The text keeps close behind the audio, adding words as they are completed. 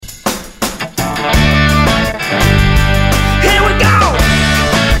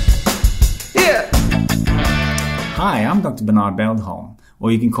Dr. Bernard Beldholm,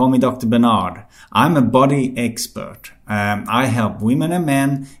 or you can call me Dr. Bernard. I'm a body expert. I help women and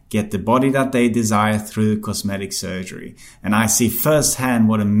men get the body that they desire through cosmetic surgery. And I see firsthand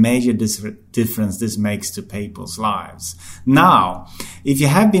what a major difference this makes to people's lives. Now, if you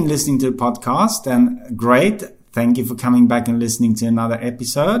have been listening to the podcast, then great. Thank you for coming back and listening to another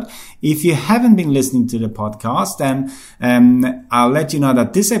episode. If you haven't been listening to the podcast, then I'll let you know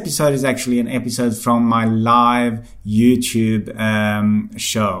that this episode is actually an episode from my live YouTube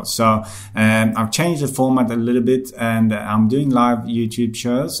show. So I've changed the format a little bit, and I'm doing live YouTube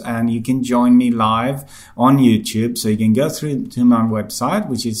shows, and you can join me live on YouTube. So you can go through to my website,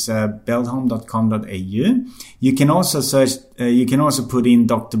 which is beldholm.com.au. You can also search, you can also put in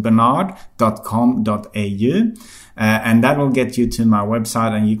drbernard.com.au. And that will get you to my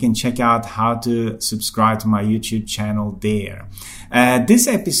website, and you can check out how to subscribe to my YouTube channel there. This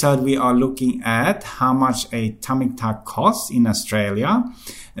episode, we are looking at how much a tummy tuck costs in Australia.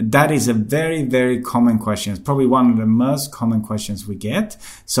 That is a very, very common question. It's probably one of the most common questions we get.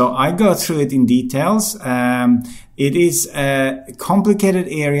 So I go through it in details. It is a complicated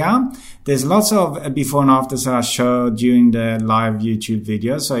area. There's lots of before and afters I show during the live YouTube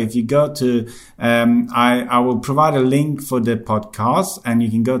video. So if you go to, I will provide a link for the podcast, and you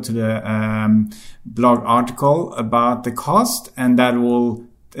can go to the blog article about the cost, and that will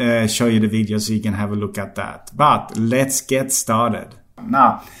show you the video so you can have a look at that. But let's get started.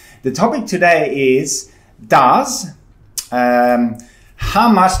 Now, the topic today is how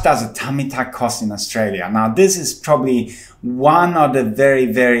much does a tummy tuck cost in Australia? Now, this is probably one of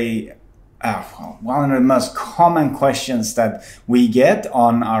the one of the most common questions that we get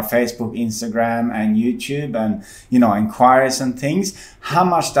on our Facebook, Instagram, and YouTube, and inquiries and things. How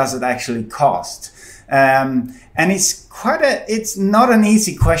much does it actually cost? And it's not an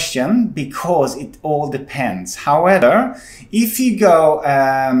easy question because it all depends. However, if you go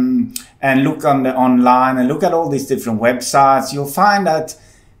and look online and look at all these different websites, you'll find that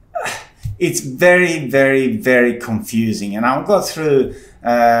it's very, very, very confusing. And I'll go through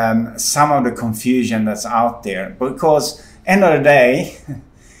some of the confusion that's out there, because end of the day,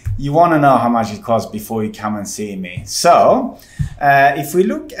 you want to know how much it costs before you come and see me. So if we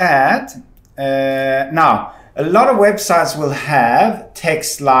look at now, a lot of websites will have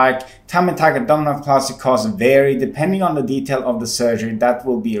text like tummy tuck abdominoplasty costs vary depending on the detail of the surgery that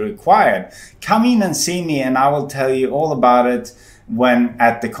will be required. Come in and see me, and I will tell you all about it when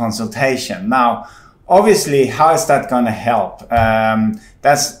at the consultation. Now, obviously, how is that going to help? I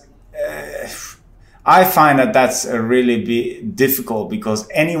find that that's really difficult, because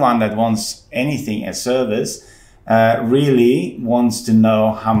anyone that wants anything, a service, really wants to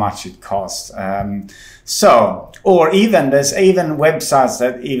know how much it costs. Or there's even websites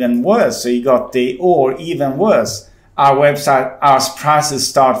that even worse. So you got or even worse. Our prices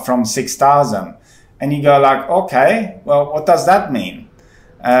start from 6,000. And you go like, okay, well, what does that mean?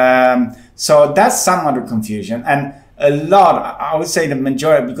 So that's some of the confusion. And a lot, I would say the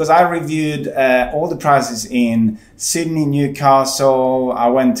majority, because I reviewed all the prices in Sydney, Newcastle, I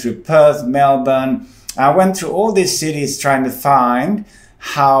went through Perth, Melbourne, I went through all these cities trying to find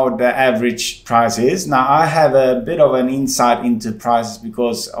how the average price is. Now, I have a bit of an insight into prices,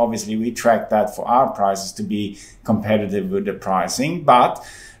 because obviously we track that for our prices to be competitive with the pricing. But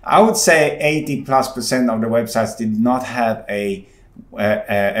I would say 80+% of the websites did not have a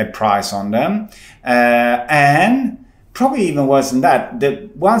price on them. And probably even worse than that, the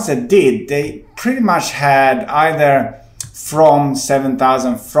ones that did, they pretty much had either from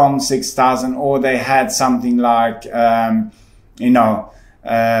 7,000, from 6,000, or they had something like, come in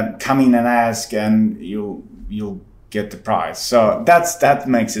and ask and you'll get the price. So that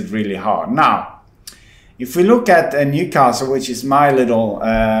makes it really hard. Now, if we look at Newcastle, which is my little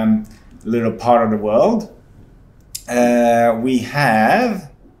part of the world, we have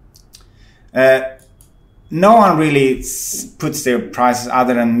no one really puts their prices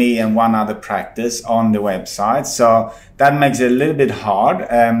other than me and one other practice on the website. So that makes it a little bit hard.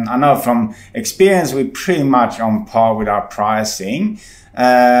 I know from experience, we're pretty much on par with our pricing.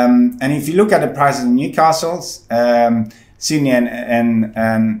 And if you look at the prices in Newcastle, Sydney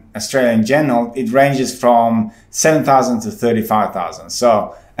and Australia in general, it ranges from 7,000 to 35,000.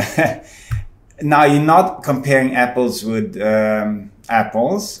 So now you're not comparing apples with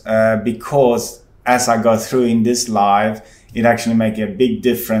apples, because as I go through in this live, it actually makes a big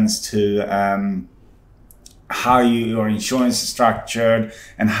difference to how your insurance is structured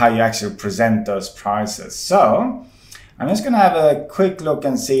and how you actually present those prices. So I'm just going to have a quick look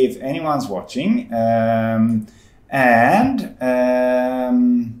and see if anyone's watching, and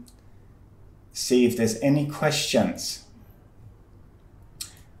see if there's any questions.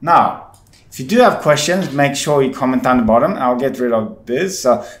 Now, if you do have questions, make sure you comment on the bottom. I'll get rid of this.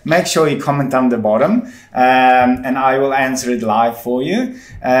 So make sure you comment on the bottom and I will answer it live for you.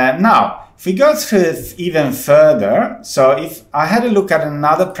 Now, if we go through even further, so if I had a look at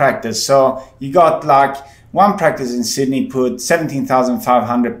another practice, so you got like one practice in Sydney put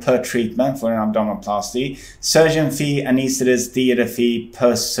 17,500 per treatment for an abdominoplasty, surgeon fee, anaesthetist, theatre fee,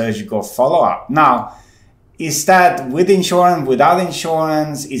 post-surgical follow-up. Now, is that with insurance, without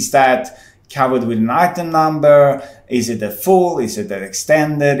insurance? Is that covered with an item number? Is it a full? Is it an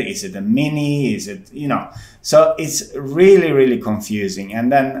extended? Is it a mini? Is it, so it's really, really confusing. And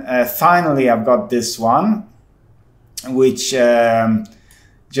then finally, I've got this one, which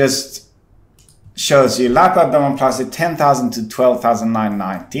just shows you lipo-abdominoplasty 10,000 to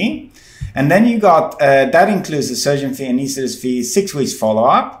 12,990. And then you got, that includes the surgeon fee, anaesthetist fee, 6 weeks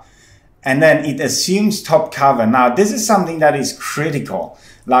follow-up. And then it assumes top cover. Now, this is something that is critical.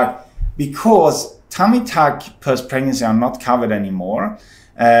 Because tummy tuck post-pregnancy are not covered anymore.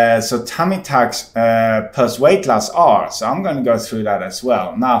 So tummy tucks post-weight loss are. So I'm going to go through that as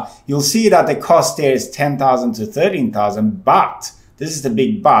well. Now, you'll see that the cost there is 10,000 to 13,000. But, this is the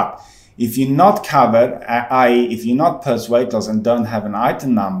big but, if you're not covered, i.e. if you're not post-weight loss and don't have an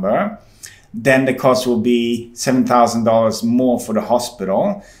item number, then the cost will be $7,000 more for the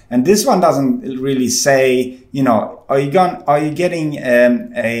hospital. And this one doesn't really say, are you getting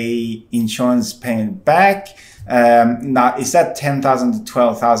a insurance payment back? Now, is that 10,000 to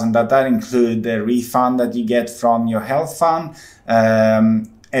 12,000? That include the refund that you get from your health fund,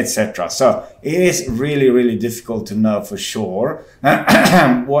 etc. So it is really, really difficult to know for sure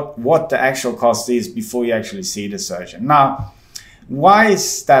what the actual cost is before you actually see the surgeon. Now, why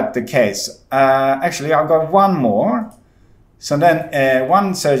is that the case? Actually, I've got one more. So then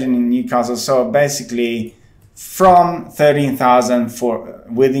one surgeon in Newcastle, so basically from 13,000 for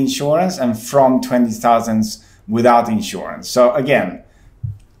with insurance and from 20,000 without insurance. So again,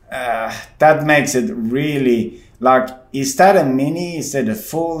 that makes it really is that a mini? Is it a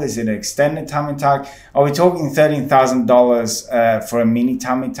full? Is it an extended tummy tuck? Are we talking $13,000 for a mini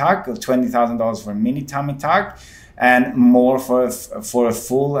tummy tuck or $20,000 for a mini tummy tuck? And more for a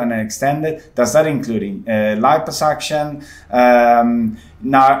full and an extended? Does that include liposuction?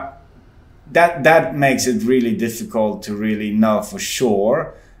 Now, that makes it really difficult to really know for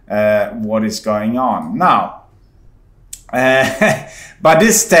sure what is going on. Now, by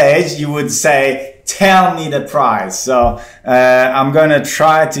this stage, you would say, tell me the price. So I'm going to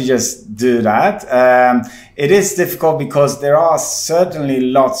try to just do that. It is difficult because there are certainly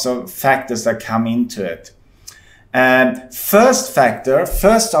lots of factors that come into it. First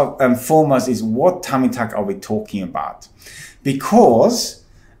and foremost is what tummy tuck are we talking about? Because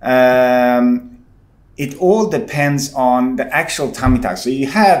it all depends on the actual tummy tuck. So you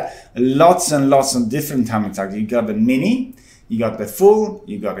have lots and lots of different tummy tucks. You got the mini, you got the full,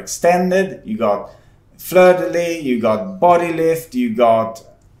 you got extended, you got fleur-de-lis, you got body lift, you got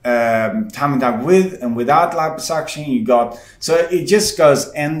tummy tuck with and without liposuction. You got, so it just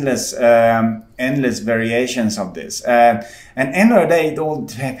goes endless variations of this. And end of the day, it all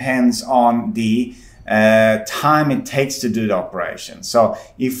depends on the time it takes to do the operation. So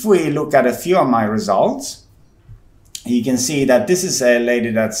if we look at a few of my results, you can see that this is a lady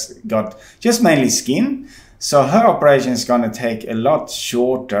that's got just mainly skin. So her operation is going to take a lot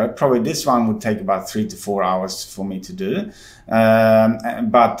shorter. Probably this one would take about 3 to 4 hours for me to do.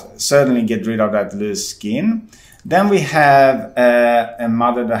 But certainly get rid of that loose skin. Then we have a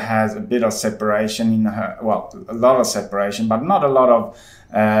mother that has a bit of separation in her, well, a lot of separation, but not a lot of,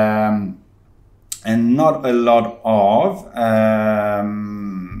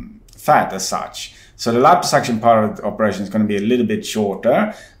 fat as such. So the liposuction part of the operation is going to be a little bit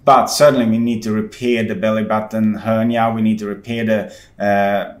shorter, but certainly we need to repair the belly button hernia. We need to repair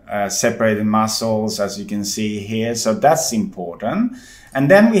the separated muscles, as you can see here. So that's important.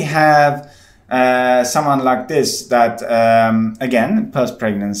 And then we have someone like this that, again,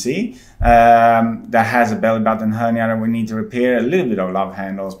 post-pregnancy, that has a belly button hernia that we need to repair, a little bit of love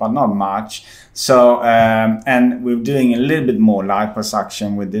handles, but not much. So, and we're doing a little bit more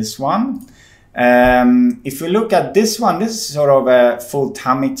liposuction with this one. If we look at this one, this is sort of a full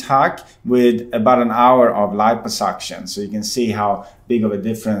tummy tuck with about an hour of liposuction. So you can see how big of a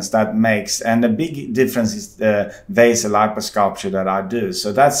difference that makes. And the big difference is the vaso liposculpture that I do.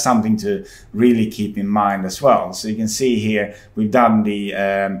 So that's something to really keep in mind as well. So you can see here, we've done the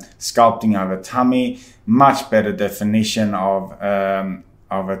sculpting of a tummy, much better definition of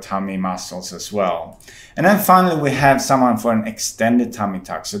our tummy muscles as well. And then finally, we have someone for an extended tummy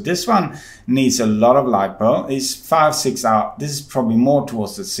tuck. So this one needs a lot of lipo. It's 5-6 hours. This is probably more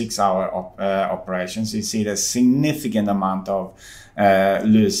towards the 6-hour operation. So you see there's significant amount of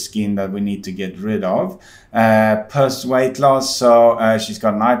loose skin that we need to get rid of. Post weight loss, so she's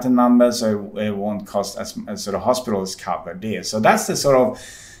got an item number, so it won't cost as so the hospital is covered there. So that's the sort of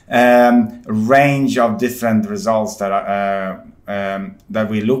range of different results that that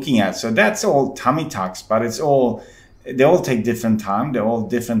we're looking at. So that's all tummy tucks, but they all take different time. They're all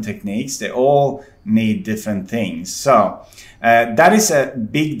different techniques. They all need different things. So that is a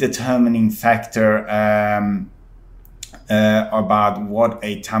big determining factor about what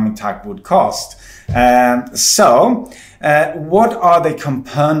a tummy tuck would cost. What are the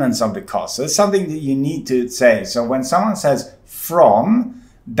components of the cost? So it's something that you need to say. So when someone says from,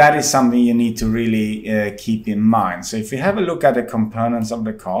 that is something you need to really keep in mind. So if you have a look at the components of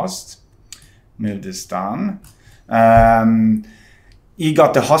the cost, move this down. You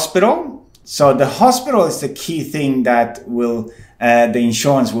got the hospital. So the hospital is the key thing that will the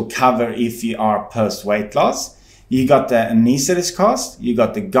insurance will cover if you are post weight loss. You got the anesthetist cost, you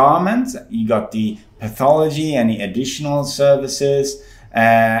got the garments, you got the pathology, any additional services,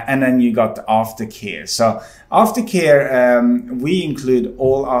 and then you got the aftercare. So aftercare, we include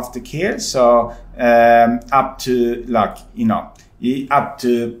all aftercare. So up to up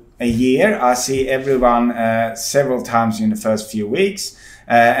to a year. I see everyone several times in the first few weeks,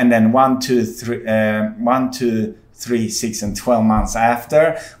 and then 1, 2, 3, 6, and 12 months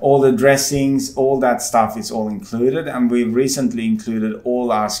after. All the dressings, all that stuff is all included. And we recently included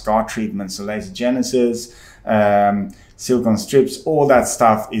all our scar treatments, so laser genesis, silicone strips, all that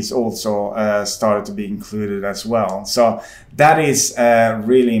stuff is also started to be included as well. So that is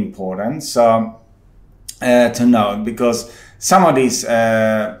really important to know, because some of these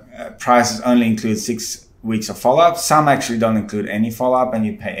prices only include 6 weeks of follow-up. Some actually don't include any follow-up, and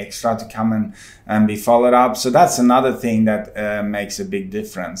you pay extra to come and be followed up. So that's another thing that makes a big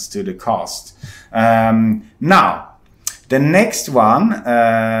difference to the cost. Now, the next one,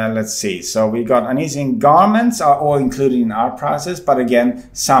 let's see. So we got anesthesia garments are all included in our prices, but again,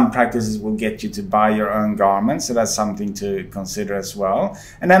 some practices will get you to buy your own garments. So that's something to consider as well.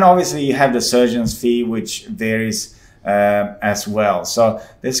 And then obviously you have the surgeon's fee, which varies as well. So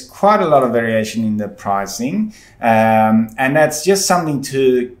there's quite a lot of variation in the pricing, and that's just something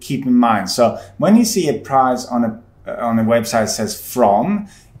to keep in mind. So when you see a price on a website that says from,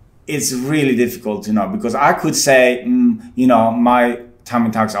 it's really difficult to know, because I could say, my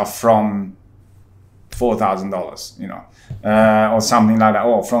tummy tucks are from $4,000, or something like that,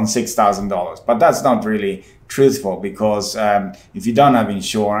 or from $6,000. But that's not really truthful, because if you don't have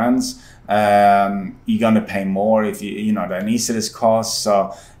insurance, you're going to pay more if the anesthetist costs.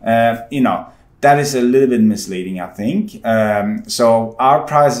 So, that is a little bit misleading, I think. So our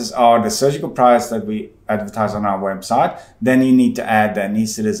prices are the surgical price that we advertise on our website. Then you need to add the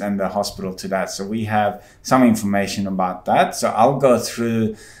anesthetist and the hospital to that. So we have some information about that. So I'll go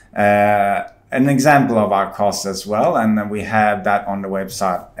through an example of our costs as well. And then we have that on the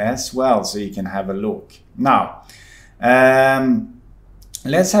website as well, so you can have a look. Now,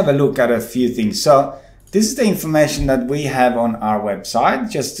 let's have a look at a few things. So this is the information that we have on our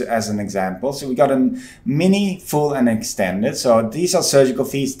website, just as an example. So we got a mini, full, and extended. So these are surgical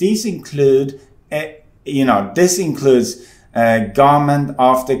fees. These include, this includes garment,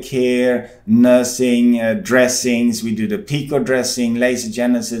 aftercare, nursing, dressings. We do the Pico dressing, laser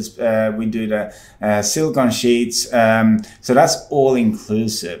genesis. We do the silicone sheets. So that's all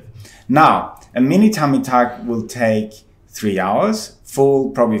inclusive. Now, a mini tummy tuck will take 3 hours. Full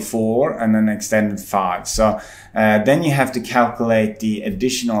probably 4, and then extended 5. So then you have to calculate the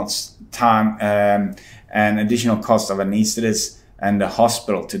additional time and additional cost of anesthetist and the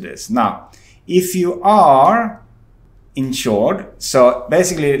hospital to this. Now, if you are insured, so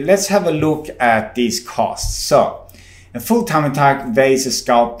basically let's have a look at these costs. So a full tummy tuck, VASA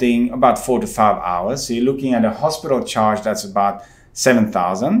sculpting, about 4 to 5 hours. So you're looking at a hospital charge that's about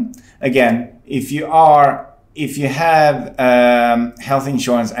 $7,000. Again, if you have health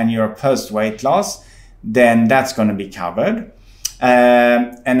insurance and you're post weight loss, then that's going to be covered.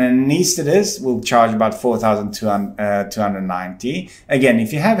 And an anesthetist will charge about $4,290. Again,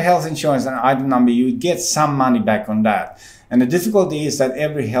 if you have health insurance and item number, you get some money back on that. And the difficulty is that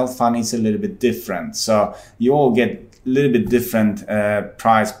every health fund is a little bit different. So you all get little bit different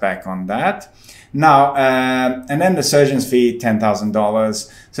price back on that. Now, and then the surgeon's fee, $10,000.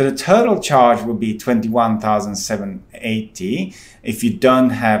 So the total charge would be $21,780 if you don't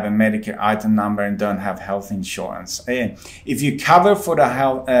have a Medicare item number and don't have health insurance. If you cover for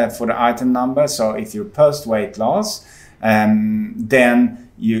the item number, so if you're post weight loss, then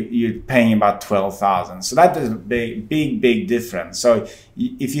you're paying about $12,000. So that is a big difference. So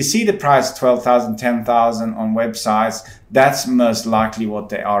if you see the price $12,000, $10,000 on websites, that's most likely what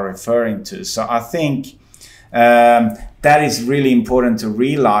they are referring to. So I think that is really important to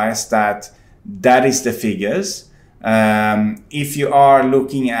realize that is the figures. If you are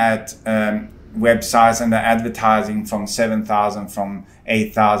looking at websites and they're advertising from 7,000, from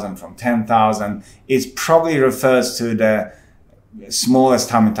 8,000, from 10,000, it probably refers to the smallest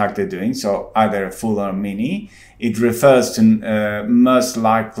tummy tuck they're doing, so either a full or a mini. It refers to most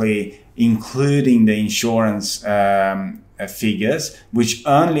likely including the insurance figures, which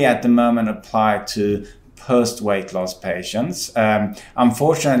only at the moment apply to post weight loss patients.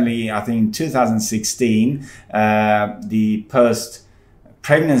 Unfortunately, I think in 2016, the post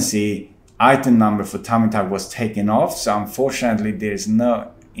pregnancy item number for tummy tuck was taken off. So unfortunately, there is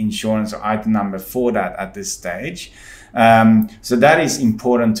no insurance or item number for that at this stage. So that is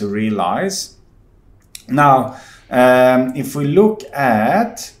important to realize. Now, if we look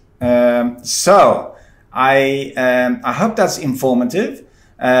at, I hope that's informative.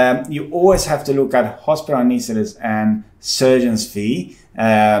 You always have to look at hospital anesthetists and surgeon's fee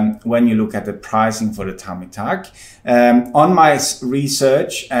when you look at the pricing for the tummy tuck. On my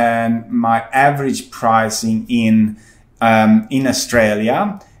research and my average pricing in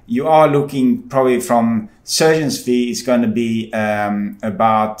Australia, you are looking probably from surgeon's fee is going to be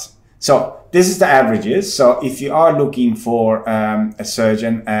about, so this is the averages. So if you are looking for a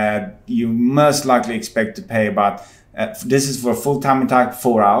surgeon, you most likely expect to pay about, this is for full tummy tuck,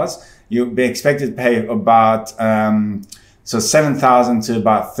 4 hours. You'll be expected to pay about, so 7,000 to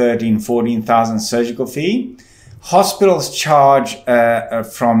about 13,000, 14,000 surgical fee. Hospitals charge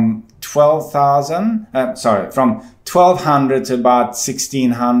from 12,000, from 1,200 to about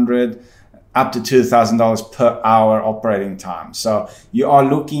 1,600 up to $2,000 per hour operating time. So you are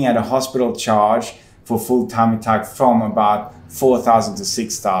looking at a hospital charge for full tummy tuck from about 4,000 to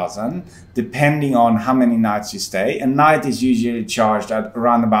 6,000, depending on how many nights you stay. A night is usually charged at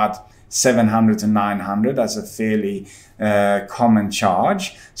around about 700 to 900. That's a fairly common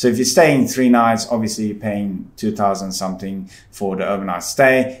charge. So if you're staying 3 nights, obviously you're paying 2,000 something for the overnight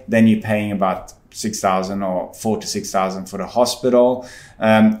stay. Then you're paying about 6,000 or 4,000 to 6,000 for the hospital.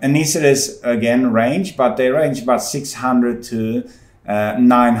 Anesthetists again range, but they range about 600 to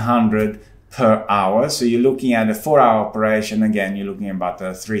 900 per hour. So you're looking at a 4-hour operation. Again, you're looking at about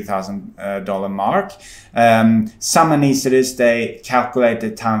the $3,000 mark. Some anesthetists, they calculate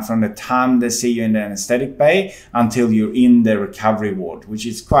the time from the time they see you in the anesthetic bay until you're in the recovery ward, which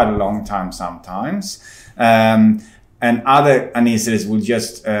is quite a long time sometimes. And other anesthetists will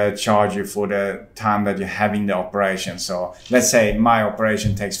just charge you for the time that you're having the operation. So let's say my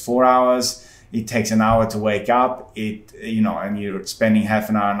operation takes 4 hours. It takes an hour to wake up. And you're spending half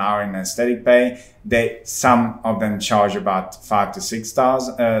an hour in an anesthetic bay. Some of them charge about 5 to 6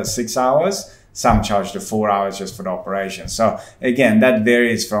 hours. Some charge the 4 hours just for the operation. So again, that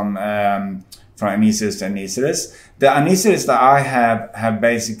varies from anesthetist to anesthetist. The anesthetists that I have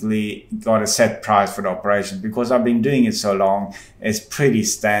basically got a set price for the operation because I've been doing it so long. It's pretty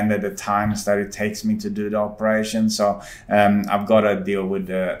standard the times that it takes me to do the operation. So I've got to deal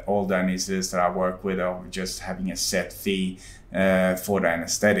with all the anesthetists that I work with of just having a set fee for the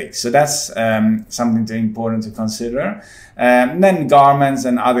anesthetic. So that's something important to consider. And then garments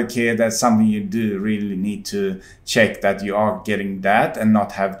and other care, that's something you do really need to check that you are getting that and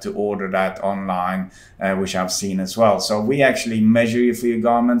not have to order that online, which I've seen as well. So we actually measure you for your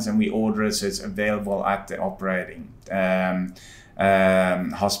garments and we order it so it's available at the operating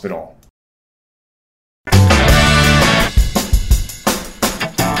hospital.